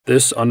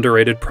This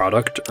underrated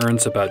product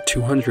earns about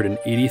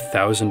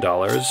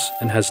 $280,000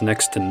 and has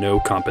next to no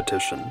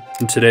competition.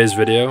 In today's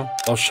video,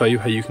 I'll show you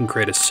how you can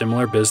create a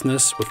similar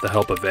business with the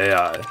help of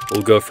AI.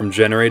 We'll go from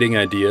generating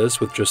ideas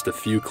with just a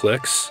few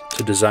clicks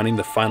to designing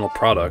the final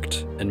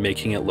product and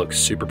making it look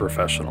super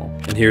professional.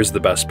 And here's the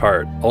best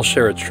part. I'll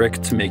share a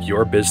trick to make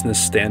your business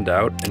stand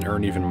out and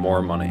earn even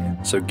more money.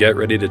 So get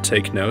ready to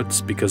take notes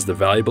because the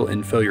valuable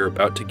info you're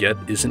about to get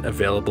isn't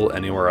available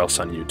anywhere else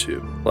on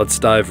YouTube. Let's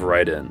dive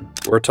right in.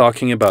 We're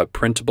talking about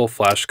printable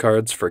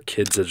flashcards for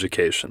kids'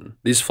 education.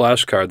 These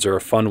flashcards are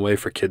a fun way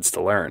for kids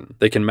to learn.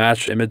 They can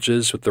match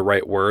images with the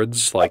right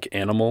words like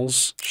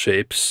animals,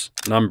 shapes,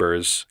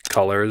 numbers,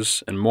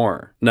 colors, and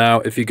more. Now,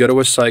 if you go to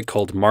a site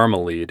called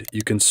Marmalade,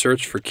 you can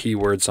search for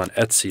keywords on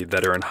Etsy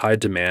that are in high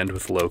demand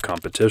with low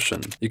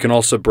competition. You can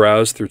also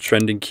browse through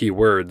trending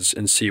keywords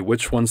and see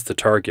which ones to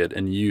target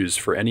and use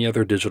for any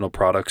other digital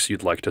products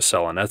you'd like to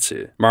sell on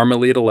Etsy.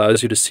 Marmalade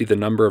allows you to see the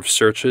number of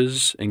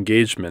searches,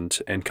 engagement,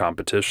 and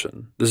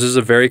competition. This is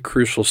a very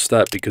crucial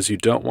step because you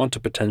don't want to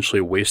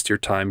potentially waste your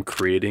time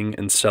creating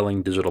and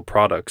selling digital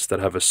products that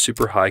have a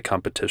super high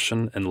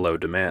competition and low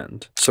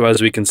demand. So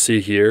as we can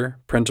see here,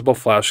 printable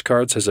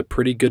flashcards has a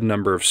pretty good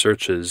number of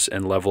searches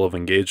and level of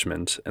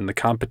engagement, and the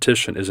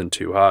competition isn't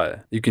too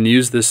high. You can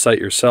use this site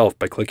yourself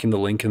by clicking the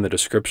link in the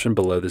description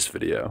below this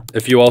video.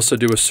 If you also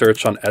do a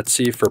search on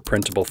Etsy for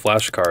printable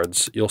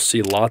flashcards, you'll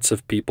see lots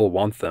of people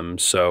want them,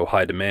 so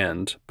high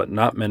demand, but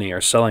not many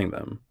are selling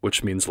them,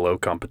 which means low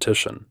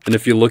competition. And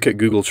if you look at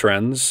Google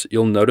Trends,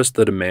 you'll notice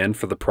the demand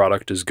for the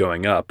product is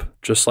going up,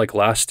 just like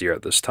last year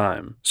at this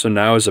time. So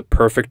now is a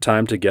perfect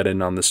time to get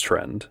in on this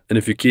trend. And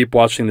if you keep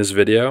watching this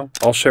video,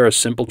 I'll share a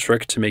simple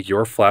trick to make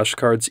your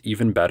flashcards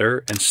even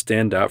better and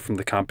stand out from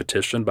the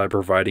competition by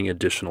providing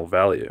additional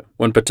value.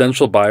 When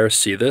potential buyers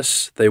see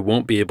this, they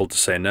won't be able to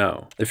say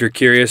no. If you're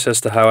curious as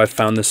to how I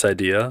found this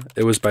idea,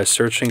 it was by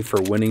searching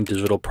for winning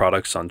digital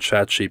products on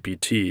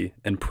ChatGPT,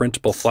 and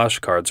printable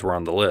flashcards were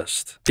on the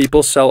list.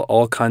 People sell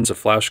all kinds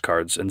of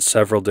flashcards in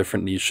several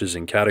different niches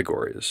and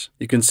categories.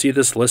 You can see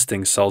this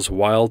listing sells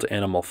wild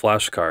animal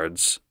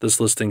flashcards, this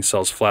listing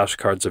sells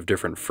flashcards of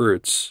different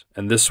fruits,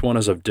 and this one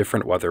is of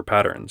different weather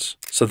patterns.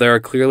 So there are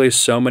clearly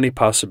so many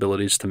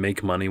possibilities to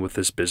make money with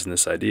this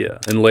business idea.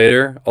 And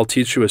later, I'll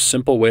teach you a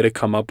simple way to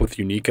come up with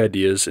unique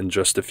ideas in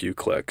just a few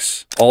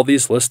clicks. All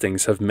these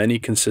listings have many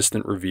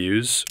consistent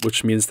reviews,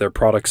 which means their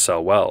products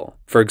sell well.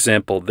 For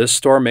example, this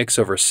store makes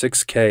over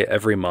 6K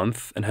every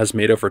month and has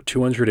made over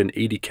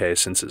 280K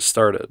since it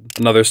started.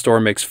 Another store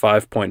makes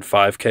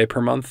 5.5K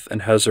per month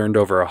and has earned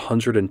over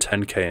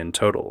 110K in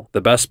total. The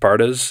best part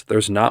is,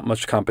 there's not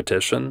much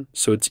competition,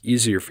 so it's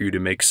easier for you to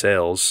make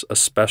sales,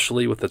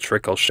 especially with the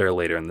trick I'll share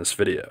later in this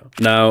video.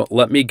 Now,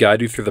 let me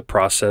guide you through the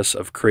process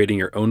of creating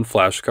your own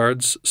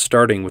flashcards,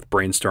 starting with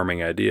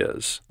brainstorming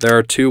ideas. There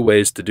are two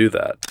ways to do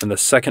that, and the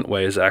second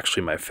way is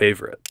actually my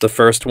favorite. The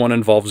first one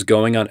involves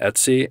going on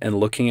Etsy and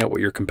looking at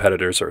what your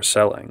competitors are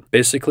selling.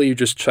 Basically, you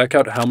just check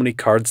out how many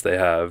cards they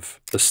have,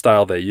 the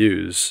style they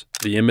use,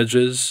 the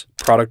images,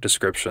 product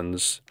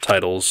descriptions,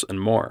 titles, and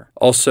more.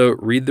 Also,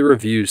 read the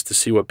reviews to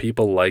see what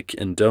people like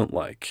and don't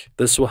like.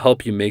 This will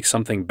help you make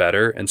something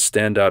better and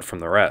stand out from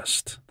the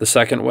rest. The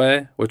second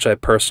way, which I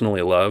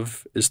personally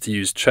love, is to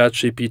use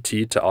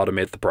ChatGPT to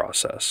automate the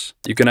process.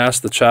 You can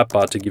ask the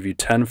chatbot to give you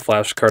 10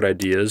 flashcard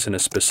ideas in a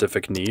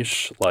specific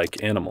niche,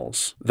 like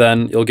animals.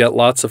 Then, you'll get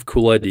lots of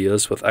cool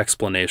ideas with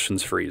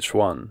explanations for each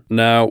one.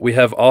 Now, we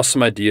have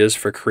awesome ideas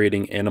for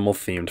creating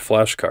animal-themed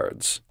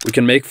flashcards. We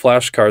can make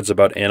flashcards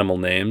about animal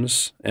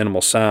names,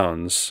 animal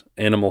sounds,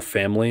 animal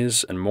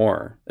families, and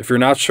more. If you're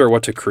not sure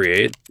what to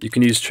create, you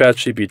can use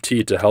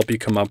ChatGPT to help you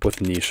come up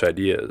with niche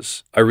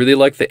ideas. I really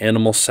like the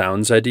animal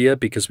sounds idea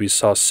because we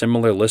saw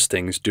similar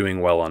listings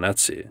doing well on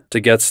Etsy. To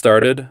get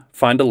started,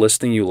 find a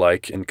listing you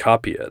like and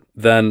copy it.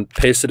 Then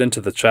paste it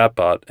into the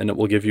chatbot and it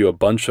will give you a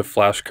bunch of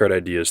flashcard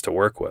ideas to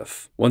work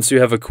with. Once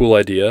you have a cool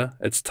idea,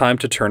 it's time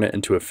to turn it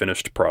into a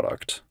finished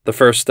product. The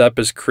first step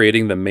is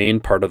creating the main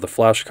part of the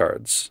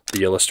flashcards,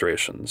 the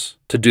illustrations.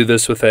 To do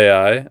this with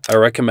AI, I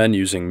recommend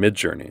using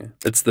MidJourney.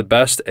 It's the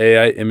best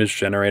AI image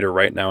generator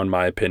right now in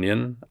my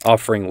opinion,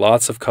 offering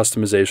lots of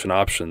customization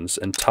options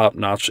and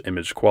top-notch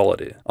image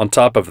quality. On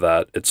top of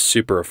that, it's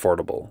super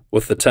affordable.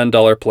 With the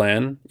 $10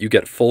 plan, you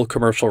get full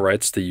commercial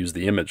rights to use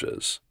the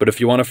images. But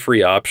if you want a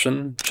free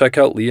option, check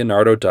out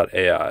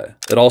Leonardo.ai.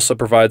 It also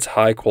provides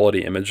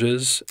high-quality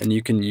images, and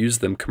you can use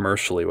them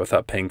commercially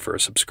without paying for a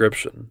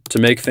subscription. To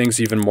make things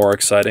even more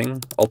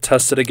exciting, I'll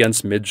test it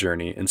against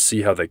MidJourney and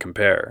see how they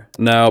compare.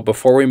 Now,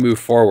 before we move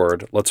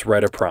forward, let's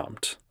write a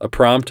prompt. A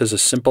prompt is a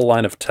simple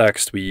line of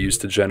text we use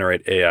to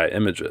generate AI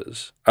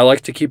images. I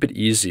like to keep it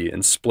easy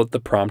and split the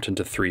prompt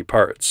into 3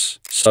 parts: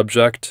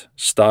 subject,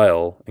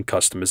 style, and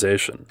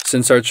customization.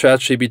 Since our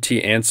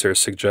ChatGPT answer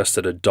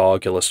suggested a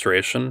dog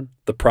illustration,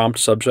 the prompt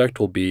subject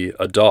will be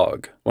a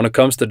dog. When it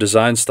comes to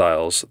design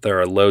styles, there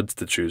are loads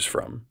to choose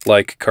from,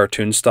 like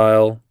cartoon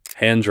style,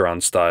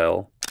 hand-drawn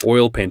style,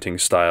 oil painting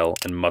style,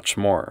 and much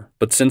more.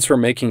 But since we're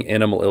making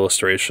animal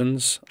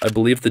illustrations, I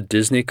believe the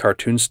Disney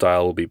cartoon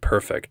style will be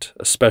perfect,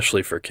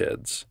 especially for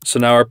kids. So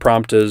now our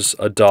prompt is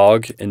a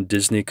dog in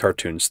Disney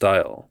cartoon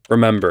style.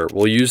 Remember,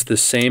 we'll use the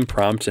same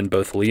prompt in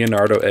both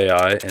Leonardo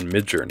AI and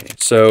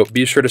MidJourney, so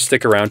be sure to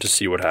stick around to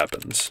see what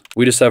happens.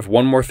 We just have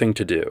one more thing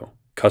to do.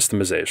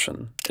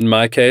 Customization. In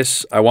my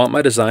case, I want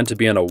my design to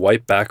be on a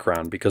white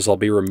background because I'll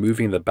be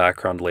removing the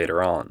background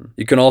later on.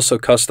 You can also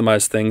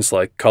customize things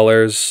like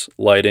colors,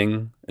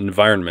 lighting,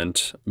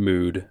 environment,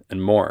 mood,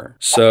 and more.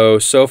 So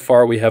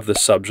far we have the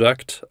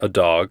subject, a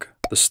dog,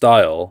 the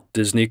style,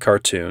 Disney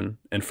cartoon,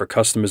 and for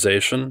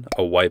customization,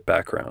 a white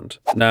background.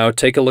 Now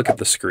take a look at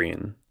the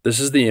screen. This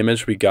is the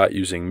image we got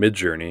using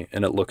MidJourney,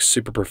 and it looks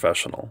super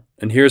professional.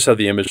 And here's how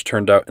the image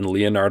turned out in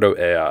Leonardo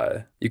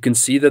AI. You can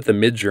see that the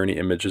MidJourney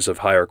image is of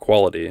higher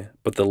quality,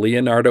 but the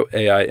Leonardo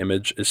AI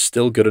image is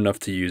still good enough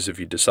to use if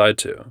you decide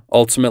to.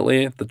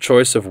 Ultimately, the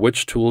choice of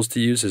which tools to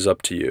use is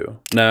up to you.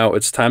 Now,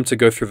 it's time to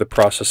go through the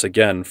process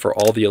again for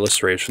all the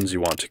illustrations you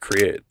want to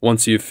create.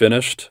 Once you've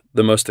finished,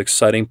 the most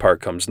exciting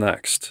part comes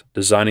next,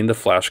 designing the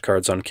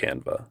flashcards on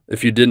Canva.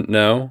 If you didn't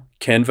know,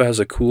 Canva has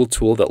a cool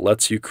tool that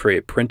lets you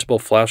create printable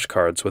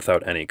flashcards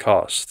without any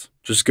cost.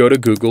 Just go to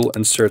Google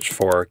and search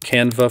for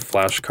Canva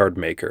Flashcard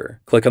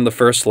Maker. Click on the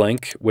first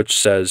link, which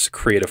says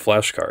Create a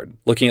Flashcard.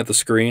 Looking at the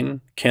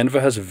screen,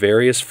 Canva has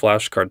various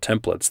flashcard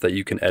templates that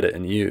you can edit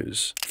and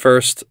use.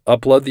 First,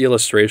 upload the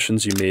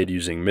illustrations you made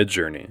using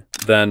MidJourney.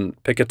 Then,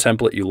 pick a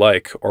template you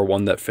like or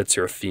one that fits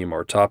your theme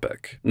or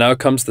topic. Now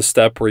comes the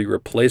step where you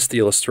replace the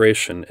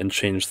illustration and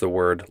change the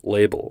word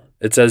label.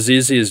 It's as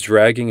easy as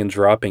dragging and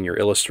dropping your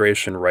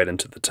illustration right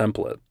into the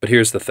template. But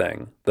here's the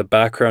thing, the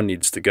background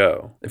needs to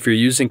go. If you're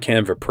using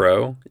Canva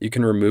Pro, you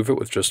can remove it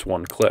with just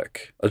one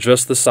click.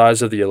 Adjust the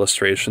size of the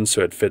illustration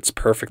so it fits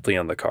perfectly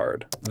on the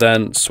card.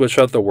 Then switch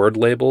out the word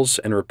labels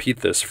and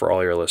repeat this for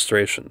all your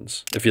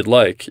illustrations. If you'd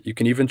like, you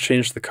can even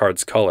change the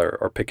card's color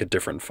or pick a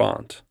different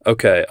font.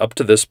 Okay, up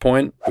to this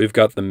point, we've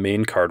got the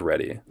main card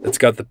ready. It's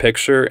got the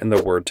picture and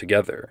the word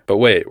together. But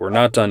wait, we're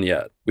not done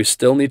yet. We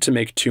still need to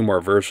make two more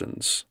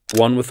versions,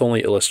 one with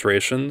only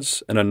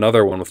illustrations and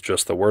another one with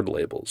just the word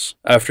labels.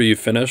 After you've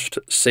finished,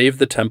 save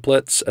the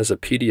templates as a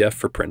PDF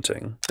for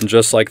printing. And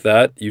just like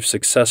that, you've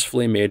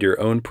successfully made your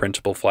own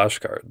printable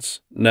flashcards.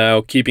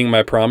 Now, keeping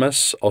my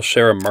promise, I'll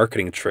share a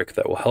marketing trick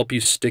that will help you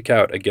stick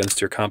out against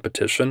your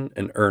competition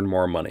and earn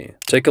more money.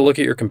 Take a look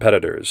at your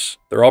competitors.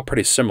 They're all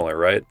pretty similar,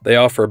 right? They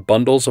offer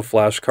bundles of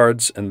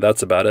flashcards and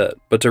that's about it.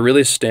 But to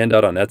really stand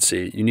out on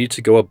Etsy, you need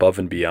to go above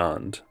and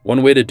beyond.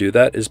 One way to do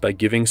that is by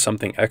giving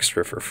something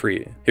extra for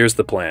free. Here's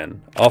the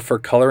plan. Offer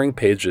coloring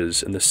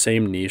pages in the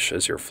same niche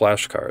as your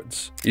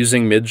flashcards.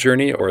 Using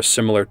MidJourney or a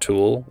similar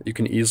tool, you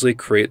can easily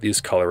create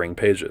these coloring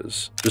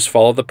pages. Just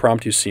follow the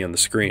prompt you see on the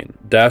screen.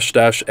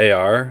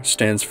 --AR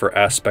stands for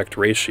aspect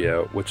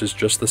ratio, which is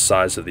just the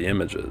size of the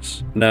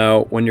images.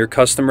 Now, when your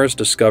customers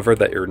discover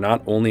that you're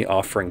not only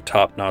offering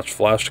top-notch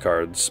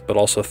flashcards, but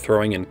also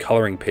throwing in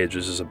coloring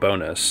pages as a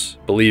bonus,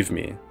 believe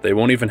me, they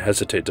won't even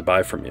hesitate to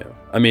buy from you.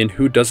 I mean,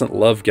 who doesn't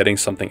love getting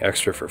something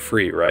extra for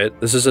free, right?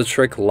 This is a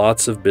trick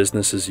lots of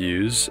businesses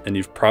use, and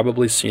you've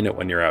probably seen it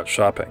when you're out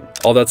shopping.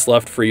 All that's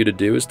left for you to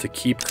do is to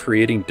keep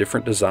creating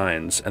different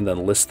designs and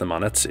then list them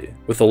on Etsy.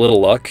 With a little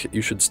luck,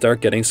 you should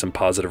start getting some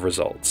positive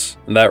results.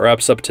 And that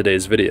wraps up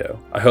today's video.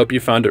 I hope you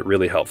found it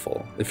really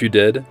helpful. If you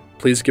did,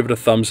 please give it a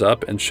thumbs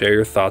up and share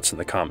your thoughts in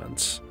the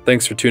comments.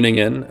 Thanks for tuning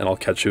in, and I'll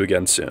catch you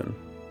again soon.